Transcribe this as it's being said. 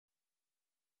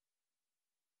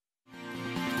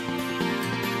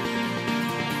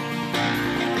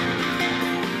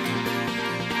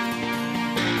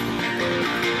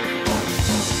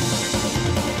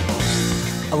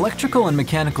Electrical and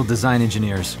mechanical design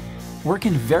engineers work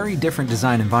in very different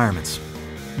design environments,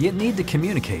 yet need to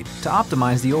communicate to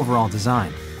optimize the overall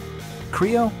design.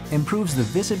 Creo improves the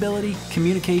visibility,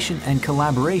 communication, and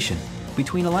collaboration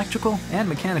between electrical and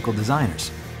mechanical designers.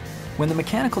 When the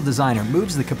mechanical designer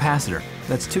moves the capacitor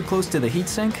that's too close to the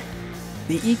heatsink,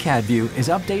 the ECAD view is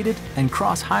updated and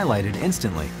cross-highlighted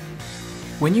instantly.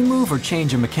 When you move or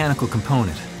change a mechanical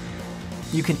component,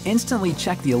 you can instantly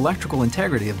check the electrical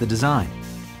integrity of the design.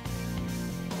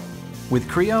 With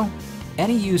Creo,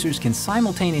 any users can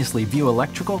simultaneously view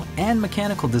electrical and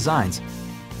mechanical designs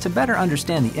to better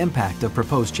understand the impact of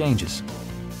proposed changes.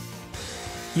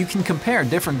 You can compare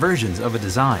different versions of a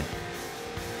design.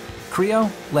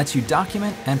 Creo lets you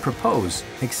document and propose,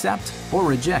 accept, or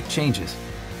reject changes.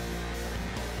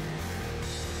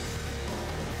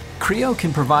 Creo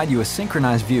can provide you a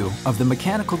synchronized view of the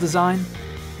mechanical design,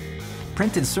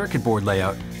 printed circuit board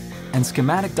layout, and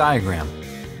schematic diagram,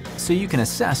 so you can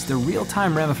assess the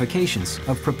real-time ramifications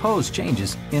of proposed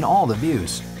changes in all the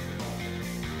views.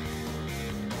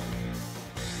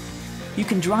 You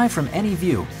can drive from any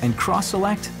view and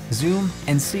cross-select, zoom,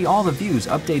 and see all the views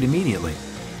update immediately.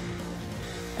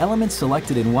 Elements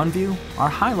selected in one view are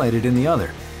highlighted in the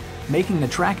other, making the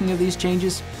tracking of these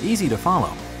changes easy to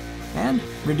follow and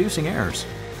reducing errors.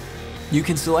 You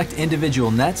can select individual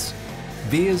nets,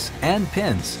 vias, and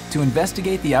pins to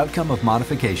investigate the outcome of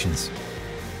modifications.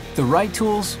 The right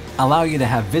tools allow you to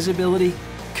have visibility,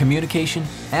 communication,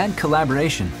 and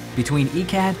collaboration between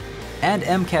ECAD and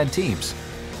MCAD teams,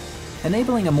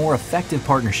 enabling a more effective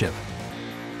partnership,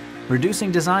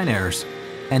 reducing design errors,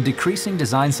 and decreasing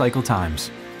design cycle times.